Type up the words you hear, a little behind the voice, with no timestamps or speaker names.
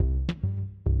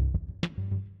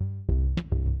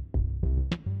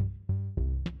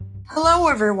Hello,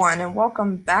 everyone, and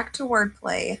welcome back to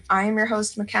Wordplay. I am your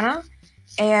host, McKenna,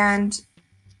 and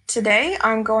today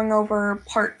I'm going over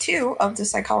part two of the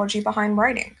psychology behind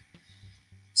writing.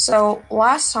 So,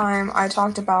 last time I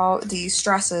talked about the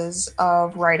stresses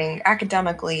of writing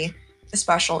academically,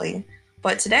 especially,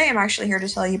 but today I'm actually here to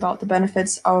tell you about the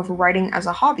benefits of writing as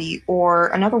a hobby, or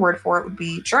another word for it would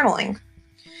be journaling.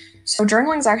 So,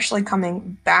 journaling is actually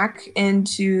coming back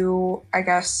into, I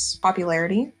guess,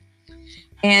 popularity,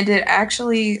 and it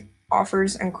actually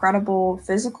offers incredible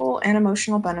physical and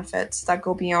emotional benefits that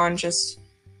go beyond just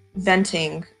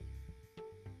venting,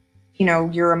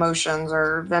 your emotions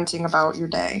or venting about your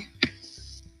day.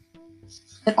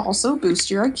 It also boosts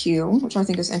your IQ, which I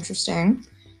think is interesting.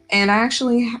 And I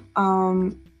actually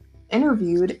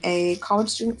interviewed a college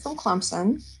student from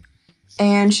Clemson,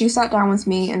 and she sat down with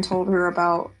me and told her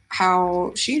about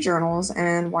how she journals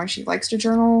and why she likes to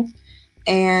journal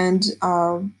and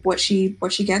what she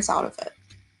gets out of it.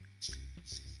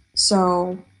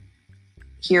 So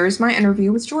here is my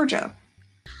interview with Georgia.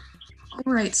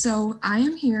 All right, so I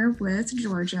am here with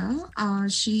Georgia.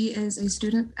 She is a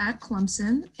student at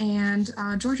Clemson. And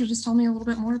Georgia, just tell me a little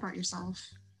bit more about yourself.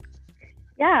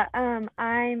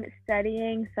 I'm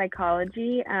studying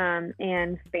psychology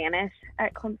and Spanish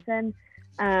at Clemson.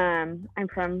 I'm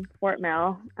from Fort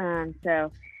Mill,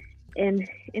 so in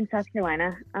South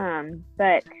Carolina.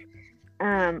 But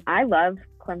I love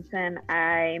Clemson.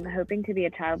 I'm hoping to be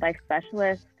a child life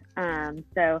specialist.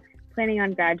 So planning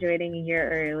on graduating a year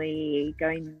early,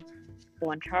 going to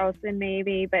one Charleston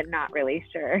maybe, but not really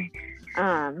sure.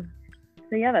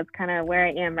 So yeah, that's kind of where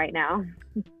I am right now.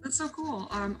 That's so cool.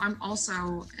 I'm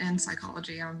also in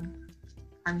psychology.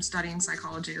 I'm studying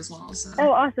psychology as well. So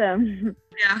Oh, awesome.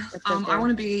 yeah, That's so I cool. want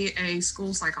to be a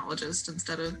school psychologist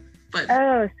instead of, but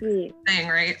Oh, sweet. thing,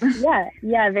 right?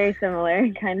 Yeah, very similar,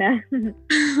 kind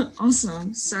of.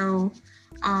 Awesome. So,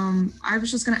 I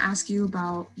was just gonna ask you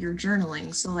about your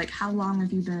journaling. So, like, how long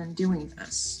have you been doing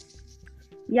this?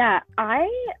 Yeah, I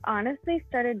honestly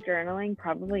started journaling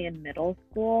probably in middle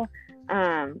school.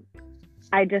 Um,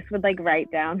 I just would like write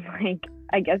down like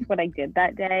I guess what I did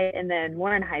that day, and then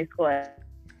more in high school,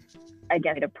 I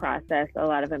get to process a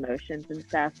lot of emotions and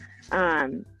stuff,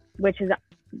 which has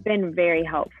been very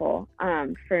helpful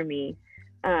for me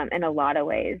in a lot of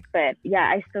ways. But yeah,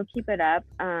 I still keep it up.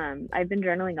 I've been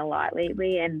journaling a lot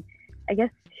lately, and I guess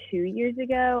 2 years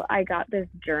ago, I got this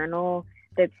journal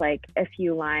that's like a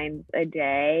few lines a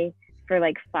day for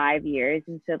like 5 years.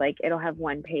 And so, like, it'll have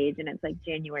one page and it's like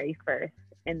January 1st.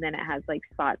 And then it has like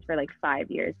spots for like 5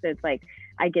 years. So it's like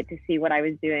I get to see what I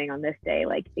was doing on this day,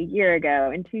 like a year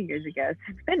ago and 2 years ago.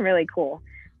 So it's been really cool.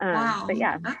 Wow, But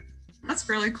yeah. that's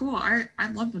really cool. I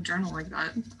love a journal like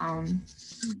that.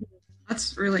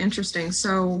 That's really interesting.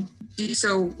 So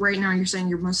right now you're saying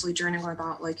you're mostly journaling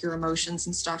about like your emotions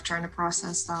and stuff, trying to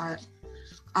process that.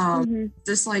 Mm-hmm. Is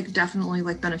this like definitely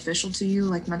like beneficial to you,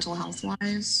 like mental health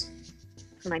wise?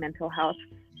 For my mental health.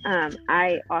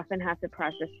 I often have to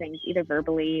process things either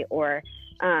verbally or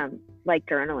like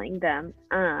journaling them.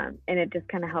 And it just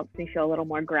kind of helps me feel a little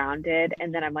more grounded.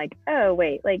 And then I'm like, oh,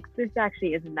 wait, like this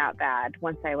actually isn't that bad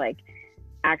once I like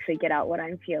actually get out what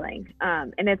I'm feeling.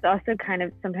 And it's also kind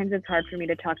of sometimes it's hard for me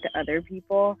to talk to other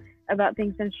people about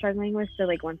things I'm struggling with. So,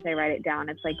 like, once I write it down,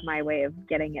 it's like my way of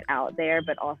getting it out there,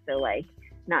 but also like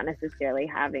not necessarily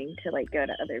having to like go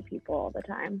to other people all the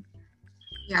time.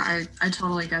 Yeah, I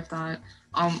totally get that.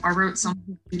 I wrote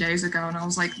something a few days ago and I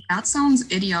was like, that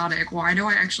sounds idiotic. Why do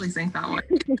I actually think that way?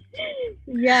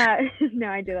 Yeah, no,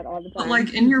 I do that all the But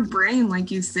like in time. your brain, like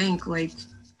you think like,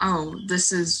 oh,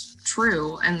 this is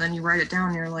true, and then you write it down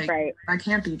and you're like, Right, that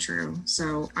can't be true.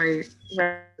 So I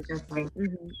right. get that.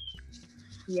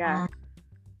 Yeah. Um,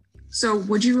 so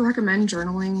would you recommend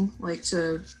journaling like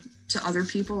to other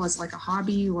people as like a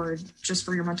hobby or just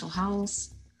for your mental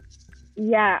health?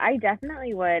 Yeah, I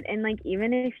definitely would. And like,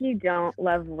 even if you don't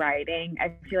love writing,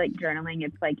 I feel like journaling,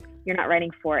 it's like you're not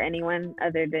writing for anyone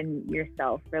other than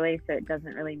yourself, really. So it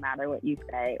doesn't really matter what you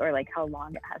say or like how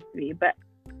long it has to be. But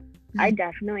I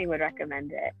definitely would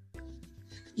recommend it.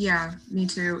 Yeah, me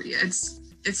too.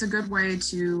 It's a good way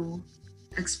to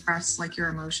express like your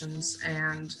emotions,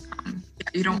 and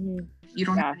yeah, Hmm. you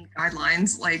don't have Yeah. any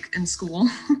guidelines like in school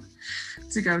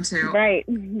to go to. Right.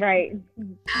 Right.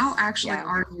 How actually Yeah.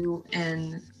 are you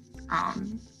in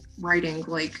um, writing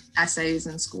like essays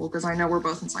in school? Because I know we're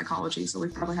both in psychology, so we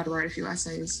probably had to write a few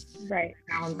essays Right.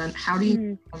 now and then. How do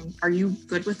you? Mhm. Are you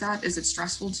good with that? Is it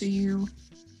stressful to you?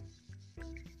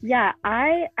 Yeah,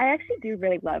 I actually do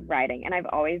really love writing and I've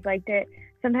always liked it.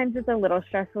 Sometimes it's a little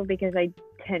stressful because I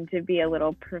tend to be a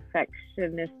little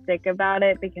perfectionistic about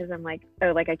it because I'm like,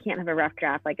 oh, like I can't have a rough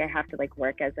draft. Like I have to like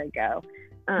work as I go.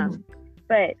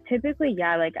 But typically,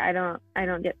 yeah, like I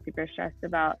don't get super stressed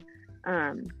about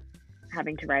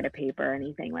having to write a paper or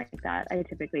anything like that. I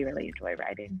typically really enjoy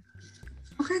writing.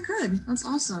 Okay, good. That's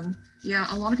awesome. Yeah,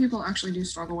 a lot of people actually do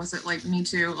struggle with it. Like me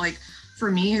too. Like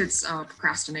for me, it's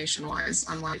procrastination wise.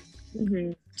 I'm like,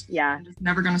 yeah, I'm just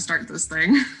never gonna start this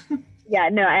thing. Yeah,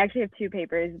 no, I actually have 2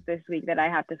 papers this week that I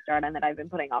have to start on that I've been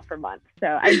putting off for months.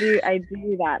 So I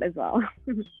do that as well.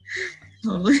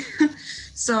 Totally.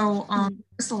 So I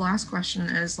guess the last question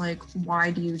is like,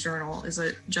 why do you journal? Is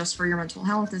it just for your mental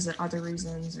health? Is it other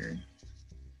reasons or?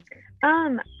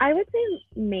 I would say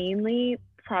mainly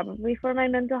probably for my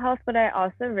mental health, but I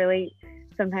also really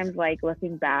sometimes like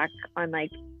looking back on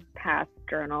like past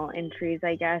journal entries,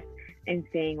 I guess, and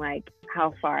seeing like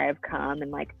how far I've come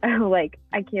and like, oh, like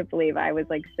I can't believe I was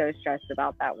like so stressed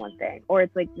about that one thing. Or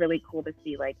it's like really cool to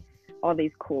see like all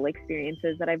these cool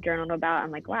experiences that I've journaled about.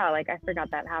 I'm like, wow, like I forgot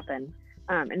that happened.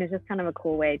 And it's just kind of a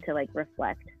cool way to like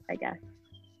reflect, I guess.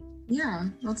 Yeah,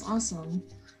 that's awesome.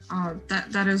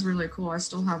 That is really cool. I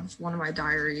still have one of my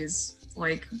diaries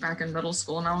like back in middle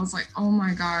school, and I was like, oh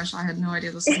my gosh, I had no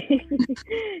idea this.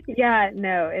 Yeah,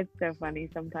 no, it's so funny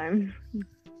sometimes.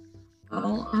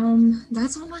 Well,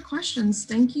 that's all my questions.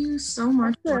 Thank you so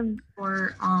much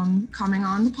for coming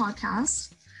on the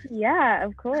podcast. Yeah,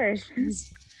 of course.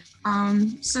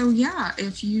 So yeah,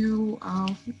 if you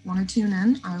want to tune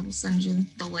in, I will send you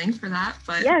the link for that.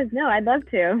 But yes, no, I'd love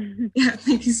to. Yeah,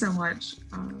 thank you so much.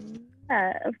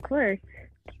 Yeah, of course.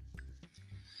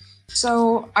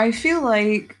 So I feel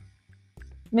like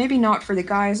maybe not for the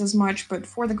guys as much, but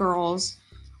for the girls,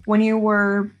 when you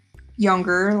were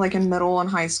younger, like in middle and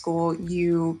high school,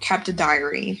 you kept a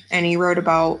diary and you wrote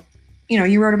about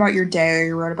your day,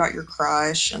 you wrote about your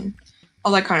crush and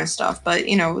all that kind of stuff. But,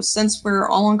 since we're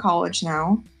all in college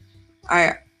now,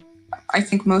 I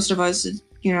think most of us,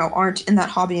 aren't in that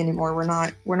hobby anymore.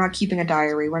 We're not keeping a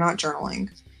diary. We're not journaling.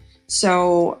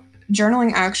 So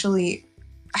journaling actually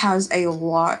has a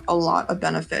lot of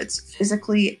benefits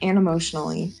physically and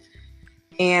emotionally.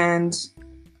 And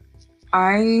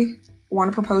I want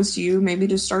to propose to you maybe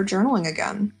to start journaling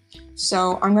again.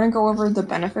 So I'm going to go over the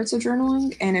benefits of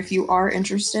journaling. And if you are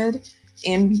interested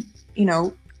in,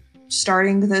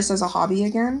 starting this as a hobby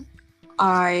again,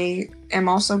 I am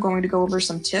also going to go over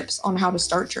some tips on how to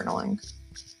start journaling.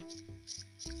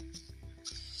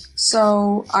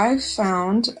 So I've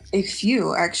found a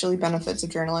few actually benefits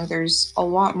of journaling. There's a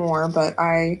lot more, but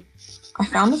I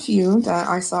found a few that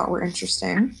I thought were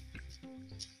interesting.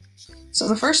 So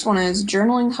the first one is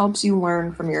journaling helps you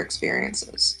learn from your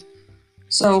experiences.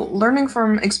 So learning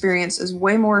from experience is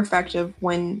way more effective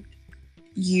when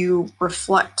you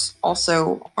reflect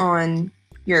also on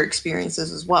your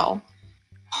experiences as well.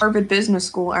 Harvard Business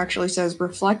School actually says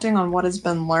reflecting on what has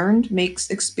been learned makes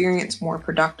experience more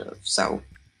productive. So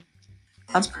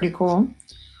that's pretty cool.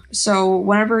 So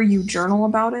whenever you journal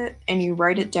about it and you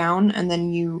write it down and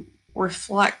then you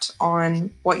reflect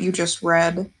on what you just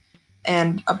read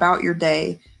and about your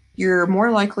day, you're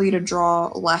more likely to draw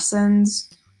lessons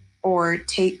or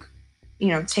take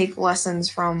lessons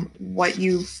from what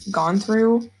you've gone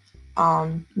through,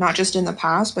 not just in the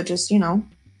past, but just,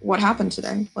 what happened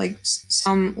today. Like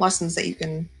some lessons that you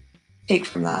can take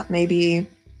from that. Maybe,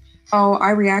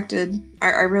 I reacted.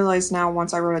 I realized now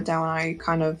once I wrote it down, I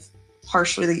kind of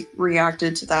harshly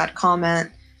reacted to that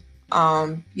comment.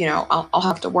 I'll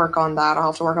have to work on that.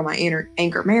 I'll have to work on my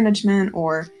anger management.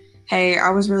 Or, hey, I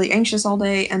was really anxious all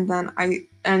day, and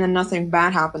then nothing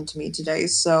bad happened to me today.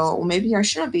 So maybe I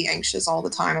shouldn't be anxious all the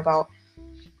time about,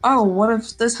 oh, what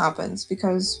if this happens?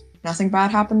 Because nothing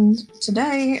bad happened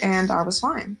today and I was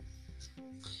fine.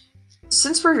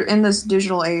 Since we're in this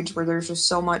digital age where there's just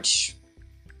so much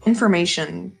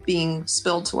information being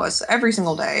spilled to us every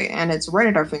single day and it's right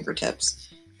at our fingertips,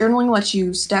 journaling lets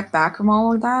you step back from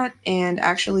all of that and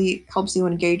actually helps you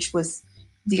engage with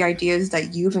the ideas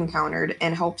that you've encountered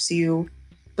and helps you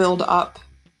build up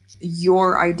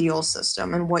your ideal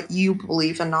system and what you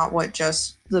believe and not what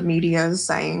just the media is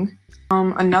saying.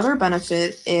 Another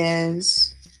benefit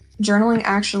is journaling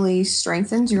actually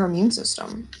strengthens your immune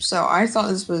system. So I thought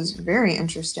this was very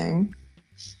interesting.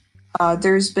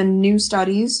 There's been new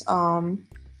studies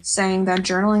saying that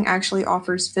journaling actually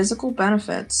offers physical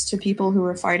benefits to people who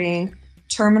are fighting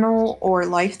terminal or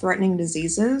life-threatening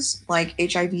diseases like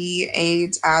HIV,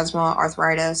 AIDS, asthma,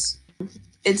 arthritis.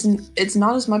 It's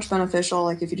not as much beneficial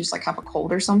like if you just like have a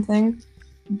cold or something,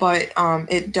 but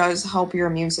it does help your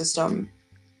immune system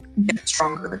get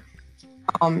stronger.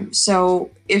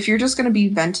 So if you're just going to be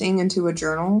venting into a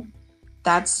journal,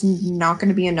 that's not going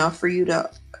to be enough for you to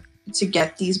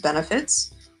get these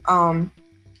benefits.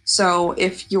 So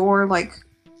if your like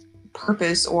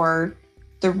purpose or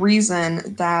the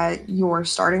reason that you're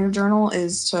starting a journal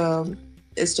is to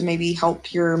maybe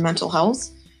help your mental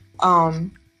health,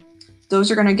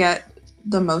 those are going to get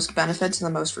the most benefits and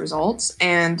the most results.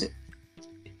 And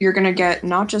you're going to get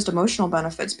not just emotional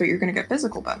benefits, but you're going to get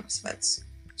physical benefits.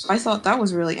 So I thought that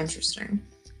was really interesting.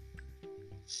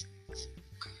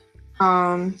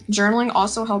 Journaling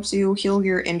also helps you heal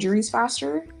your injuries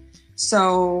faster.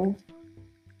 So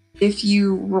if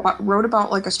you wrote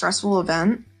about like a stressful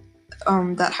event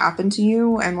that happened to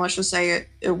you, and let's just say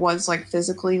it was like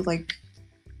physically, like,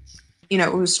 you know,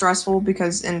 it was stressful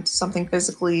because something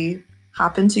physically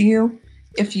happened to you.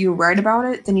 If you write about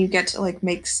it, then you get to like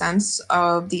make sense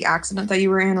of the accident that you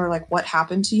were in or like what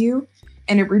happened to you,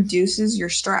 and it reduces your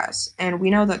stress. And we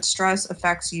know that stress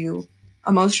affects you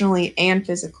emotionally and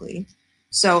physically.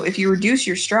 So if you reduce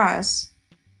your stress,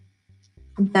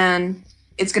 then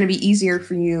it's going to be easier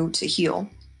for you to heal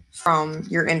from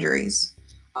your injuries.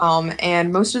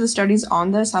 And most of the studies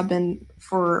on this have been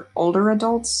for older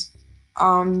adults,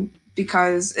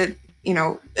 because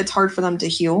it's hard for them to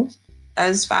heal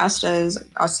as fast as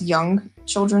us young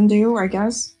children do, I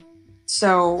guess.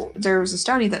 So there was a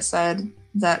study that said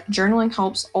that journaling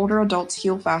helps older adults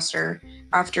heal faster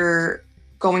after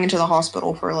going into the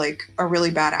hospital for like a really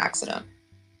bad accident.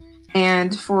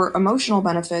 And for emotional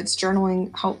benefits,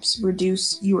 journaling helps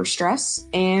reduce your stress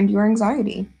and your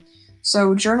anxiety.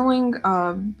 So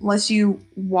journaling lets you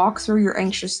walk through your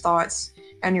anxious thoughts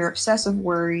and your obsessive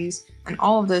worries and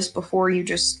all of this before you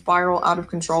just spiral out of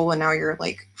control and now you're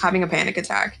like having a panic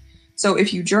attack. So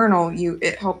if you journal,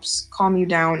 it helps calm you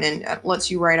down and it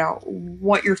lets you write out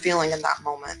what you're feeling in that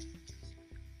moment.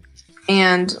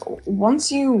 And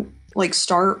once you like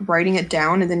start writing it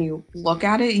down and then you look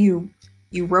at it, you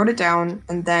wrote it down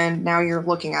and then now you're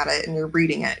looking at it and you're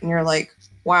reading it and you're like,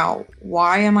 wow,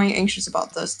 why am I anxious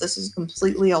about this? This is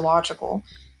completely illogical.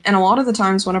 And a lot of the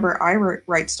times whenever I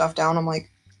write stuff down, I'm like,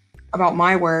 about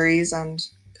my worries and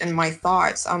my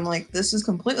thoughts, I'm like, this is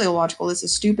completely illogical. This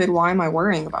is stupid. Why am I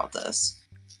worrying about this?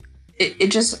 It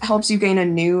just helps you gain a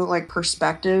new like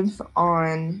perspective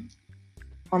on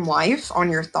life, on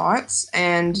your thoughts,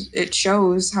 and it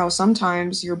shows how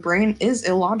sometimes your brain is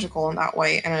illogical in that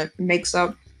way and it makes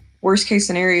up worst case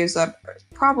scenarios that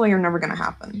probably are never going to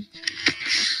happen.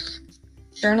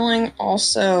 Journaling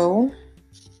also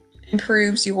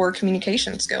improves your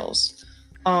communication skills.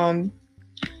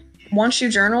 Once you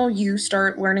journal, you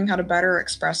start learning how to better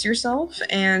express yourself,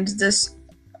 and this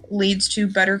leads to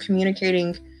better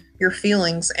communicating your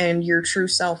feelings and your true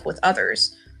self with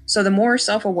others. So the more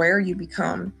self-aware you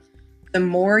become, the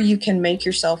more you can make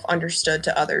yourself understood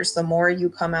to others, the more you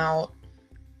come out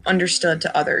understood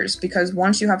to others. Because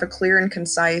once you have a clear and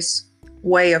concise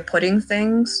way of putting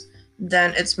things,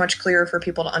 then it's much clearer for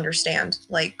people to understand,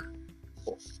 like,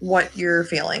 what you're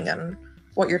feeling and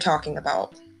what you're talking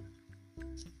about.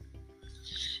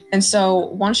 And so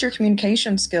once your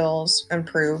communication skills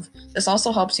improve, this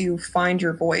also helps you find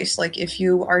your voice. Like if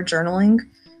you are journaling,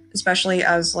 especially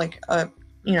as like a,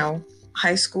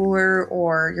 high schooler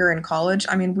or you're in college,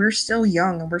 I mean, we're still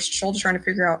young and we're still trying to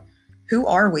figure out who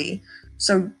are we.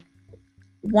 So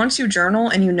once you journal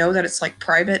and you know that it's like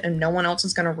private and no one else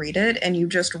is going to read it and you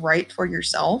just write for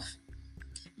yourself,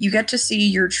 you get to see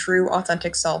your true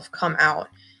authentic self come out.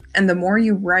 And the more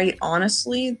you write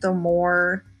honestly, the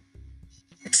more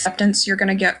acceptance you're going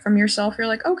to get from yourself. You're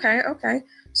like, okay.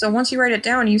 So once you write it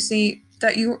down, you see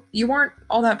that you aren't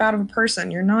all that bad of a person.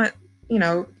 You're not,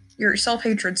 your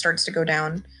self-hatred starts to go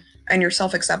down and your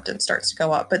self-acceptance starts to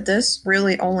go up. But this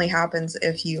really only happens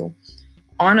if you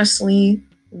honestly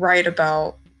write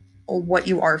about what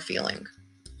you are feeling.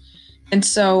 And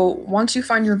so once you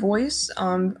find your voice,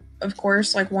 of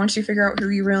course, like once you figure out who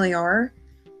you really are,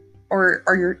 or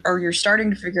you're starting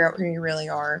to figure out who you really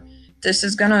are, this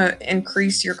is going to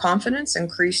increase your confidence,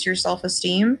 increase your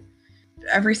self-esteem.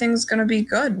 Everything's going to be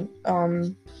good.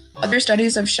 Other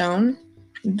studies have shown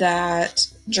that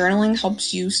journaling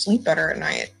helps you sleep better at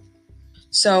night.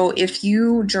 So if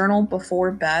you journal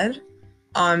before bed,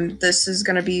 this is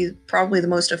going to be probably the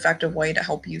most effective way to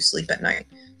help you sleep at night.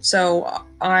 So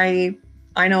I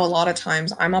know a lot of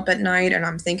times I'm up at night and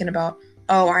I'm thinking about,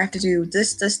 oh, I have to do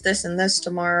this, and this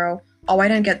tomorrow. Oh, I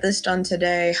didn't get this done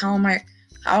today. How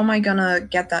am I gonna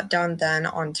get that done then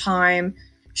on time?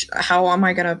 How am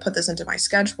I gonna put this into my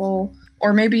schedule?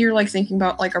 Or maybe you're like thinking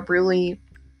about like a really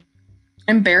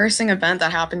embarrassing event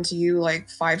that happened to you like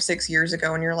 5-6 years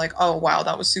ago and you're like, oh wow,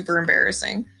 that was super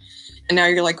embarrassing. And now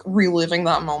you're like reliving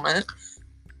that moment.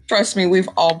 Trust me, we've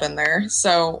all been there.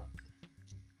 So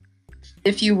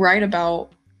if you write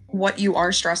about what you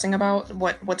are stressing about,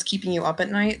 what's keeping you up at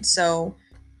night. So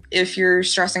if you're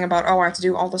stressing about, oh, I have to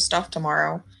do all the stuff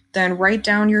tomorrow, then write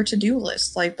down your to-do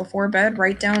list. Like before bed,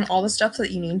 write down all the stuff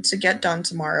that you need to get done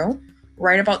tomorrow.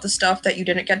 Write about the stuff that you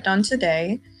didn't get done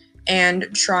today and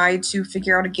try to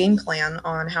figure out a game plan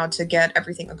on how to get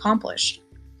everything accomplished.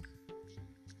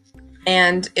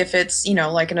 And if it's,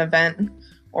 like an event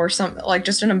or something, like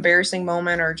just an embarrassing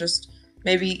moment, or just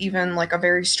maybe even like a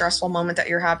very stressful moment that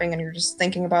you're having and you're just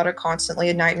thinking about it constantly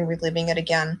at night and reliving it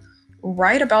again,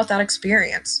 write about that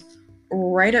experience.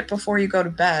 Write it before you go to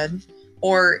bed.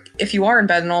 Or if you are in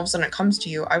bed and all of a sudden it comes to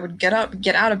you, I would get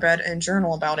out of bed and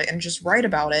journal about it and just write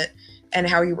about it and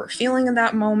how you were feeling in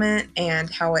that moment and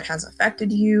how it has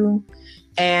affected you.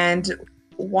 And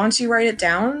once you write it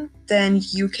down, then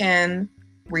you can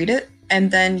read it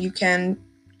and then you can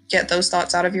get those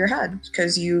thoughts out of your head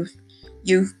because you've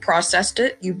processed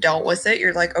it, you've dealt with it.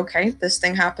 You're like, okay, this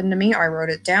thing happened to me. I wrote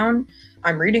it down.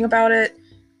 I'm reading about it.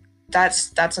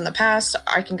 That's in the past.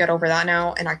 I can get over that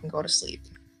now and I can go to sleep.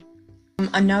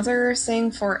 Another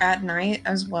thing for at night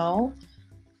as well,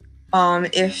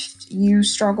 if you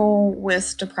struggle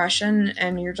with depression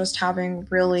and you're just having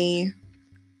really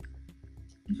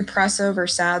depressive or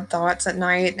sad thoughts at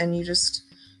night and you just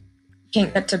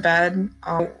can't get to bed,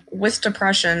 with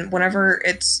depression, whenever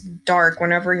it's dark,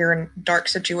 whenever you're in dark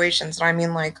situations, and I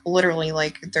mean like literally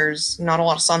like there's not a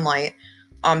lot of sunlight,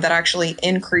 that actually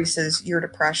increases your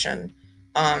depression.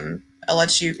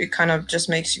 It kind of just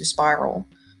makes you spiral.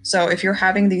 So if you're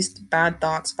having these bad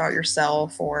thoughts about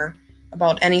yourself or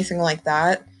about anything like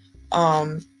that,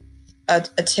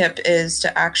 a tip is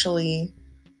to actually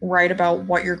write about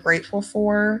what you're grateful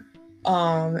for.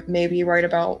 Maybe write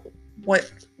about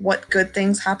what good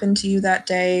things happened to you that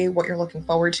day, what you're looking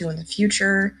forward to in the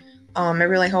future. It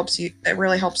really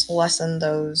helps lessen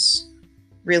those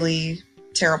really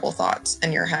terrible thoughts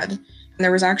in your head. And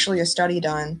there was actually a study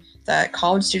done that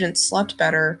college students slept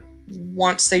better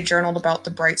once they journaled about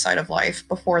the bright side of life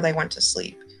before they went to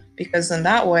sleep, because in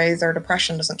that way their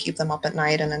depression doesn't keep them up at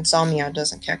night and insomnia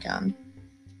doesn't kick in.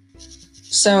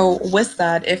 So with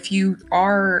that, if you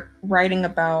are writing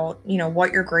about,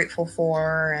 what you're grateful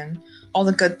for and all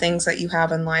the good things that you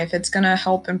have in life, it's going to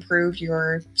help improve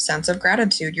your sense of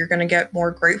gratitude. You're going to get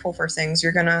more grateful for things.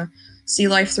 You're going to see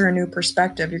life through a new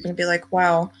perspective. You're going to be like,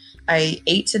 wow, I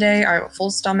ate today. I have a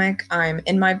full stomach. I'm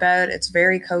in my bed. It's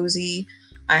very cozy.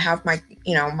 I have my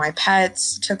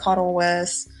pets to cuddle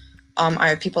with. I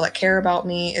have people that care about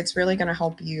me. It's really going to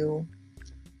help you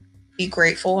be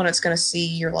grateful, and it's going to see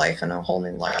your life in a whole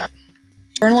new light.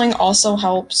 Journaling also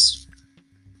helps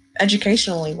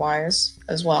educationally wise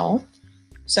as well.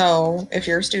 So if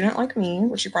you're a student like me,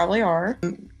 which you probably are,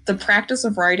 the practice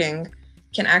of writing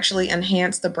can actually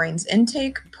enhance the brain's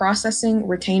intake, processing,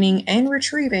 retaining, and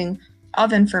retrieving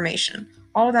of information.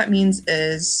 All that means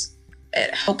is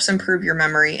it helps improve your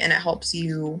memory and it helps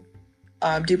you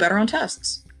do better on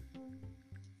tests.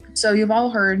 So you've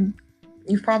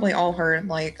probably all heard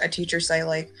like a teacher say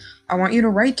like, I want you to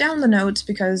write down the notes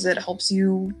because it helps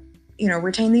you,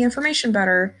 retain the information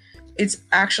better. It's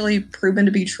actually proven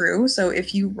to be true. So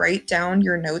if you write down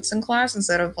your notes in class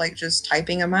instead of like just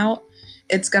typing them out,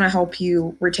 it's going to help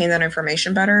you retain that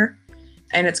information better,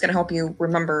 and it's going to help you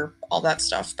remember all that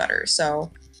stuff better.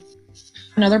 So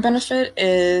another benefit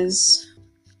is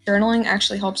journaling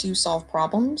actually helps you solve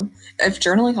problems. If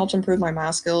journaling helps improve my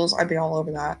math skills, I'd be all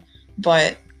over that.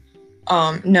 But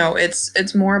no,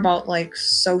 it's more about like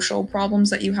social problems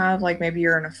that you have. Like maybe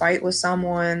you're in a fight with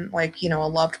someone, like, a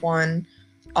loved one.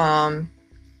 I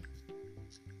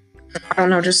don't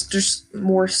know, just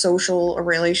more social or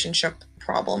relationship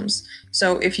problems.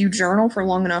 So if you journal for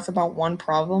long enough about one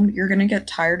problem, you're going to get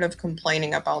tired of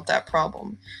complaining about that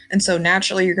problem. And so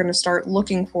naturally, you're going to start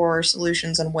looking for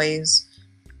solutions and ways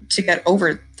to get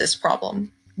over this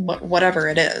problem, whatever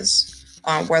it is.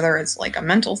 Whether it's like a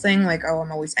mental thing, like, oh,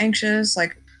 I'm always anxious,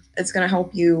 like it's going to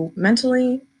help you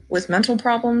mentally with mental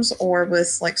problems or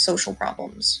with like social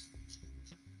problems.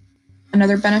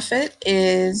 Another benefit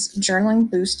is journaling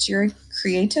boosts your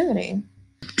creativity.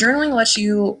 Journaling lets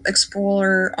you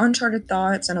explore uncharted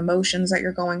thoughts and emotions that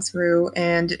you're going through.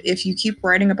 And if you keep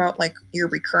writing about like your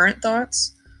recurrent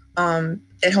thoughts,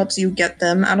 it helps you get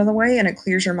them out of the way and it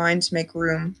clears your mind to make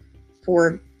room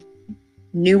for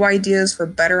new ideas, for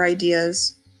better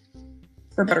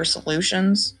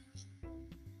solutions.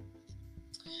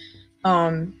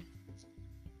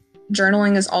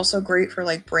 Journaling is also great for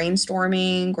like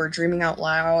brainstorming or dreaming out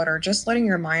loud or just letting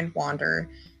your mind wander.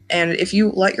 And if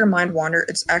you let your mind wander,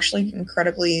 it's actually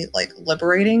incredibly like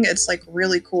liberating. It's like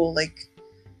really cool. Like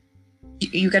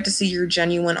you get to see your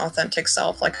genuine, authentic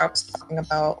self, like I was talking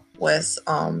about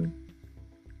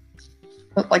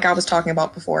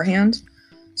beforehand.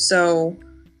 So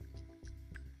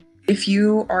if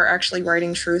you are actually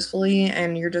writing truthfully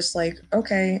and you're just like,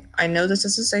 okay, I know this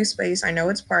is a safe space, I know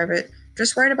it's private,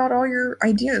 just write about all your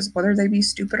ideas, whether they be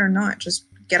stupid or not. Just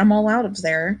get them all out of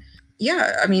there.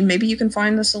 Yeah, I mean, maybe you can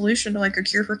find the solution to like a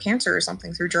cure for cancer or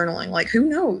something through journaling. Like, who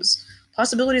knows?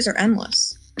 Possibilities are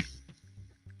endless.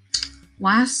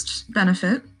 Last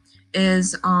benefit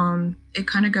is it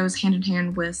kind of goes hand in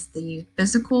hand with the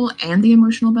physical and the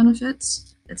emotional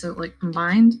benefits. It's like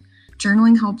combined.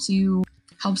 Journaling helps you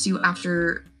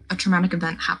after a traumatic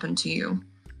event happened to you.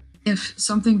 If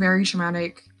something very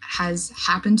traumatic has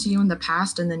happened to you in the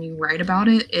past and then you write about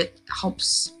it, it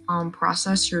helps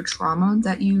process your trauma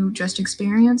that you just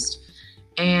experienced,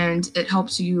 and it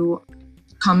helps you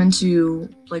come into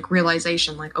like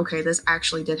realization, like, okay, this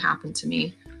actually did happen to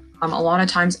me. A lot of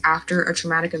times after a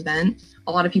traumatic event,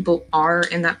 a lot of people are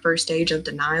in that first stage of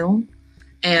denial.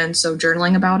 And so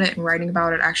journaling about it and writing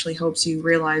about it actually helps you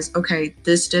realize, okay,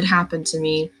 this did happen to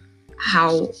me.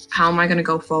 How am I going to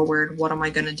go forward? What am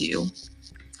I going to do?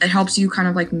 It helps you kind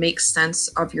of like make sense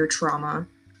of your trauma.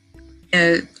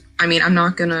 I'm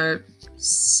not going to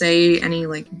say any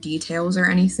like details or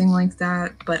anything like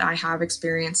that, but I have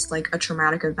experienced like a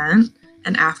traumatic event.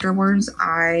 And afterwards,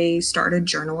 I started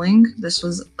journaling. This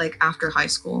was like after high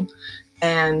school.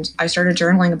 And I started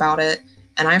journaling about it.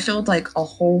 And I filled like a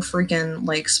whole freaking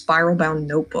like spiral bound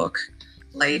notebook.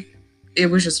 Like it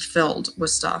was just filled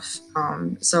with stuff.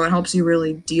 So it helps you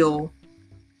really deal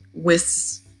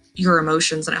with your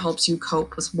emotions, and it helps you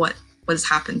cope with what has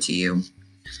happened to you.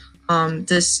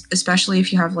 This, especially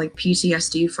if you have like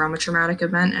PTSD from a traumatic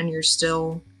event and you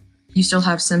still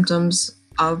have symptoms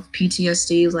of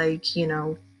PTSD,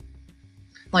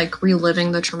 like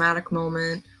reliving the traumatic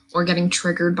moment or getting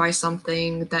triggered by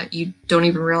something that you don't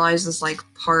even realize is like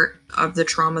part of the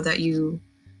trauma that you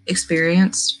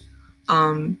experienced.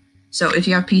 So if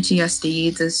you have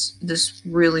PTSD, this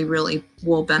really, really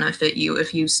will benefit you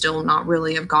if you still not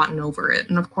really have gotten over it.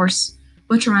 And of course,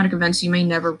 with traumatic events, you may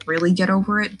never really get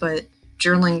over it, but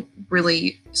journaling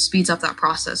really speeds up that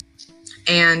process.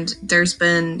 And there's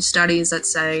been studies that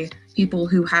say people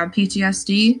who have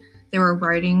PTSD, they were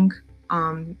writing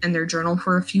in their journal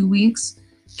for a few weeks,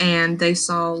 and they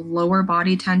saw lower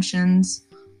body tensions.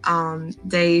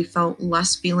 They felt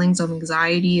less feelings of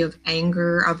anxiety, of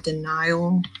anger, of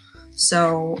denial.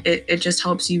 So it just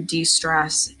helps you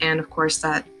de-stress. And of course,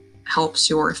 that helps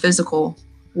your physical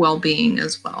well-being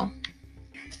as well.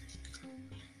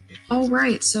 All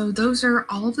right, so those are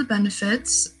all of the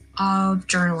benefits of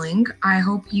journaling. I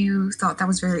hope you thought that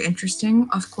was very interesting.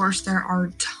 Of course, there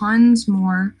are tons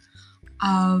more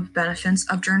of benefits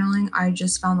of journaling. I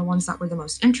just found the ones that were the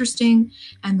most interesting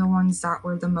and the ones that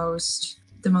were the most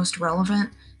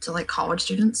relevant to like college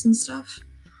students and stuff.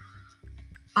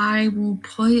 I will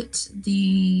put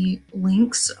the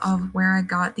links of where I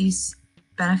got these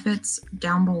benefits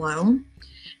down below.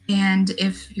 And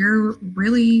if you're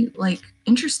really like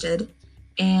interested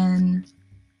in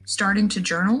starting to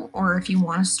journal, or if you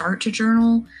want to start to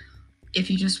journal, if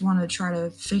you just want to try to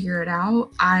figure it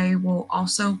out, I will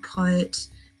also put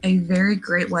a very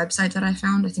great website that I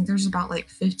found. I think there's about like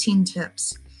 15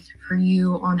 tips for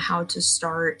you on how to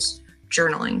start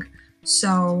journaling.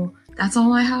 So that's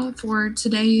all I have for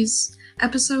today's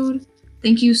episode.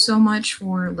 Thank you so much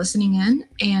for listening in,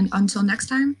 and until next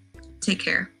time, take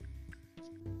care.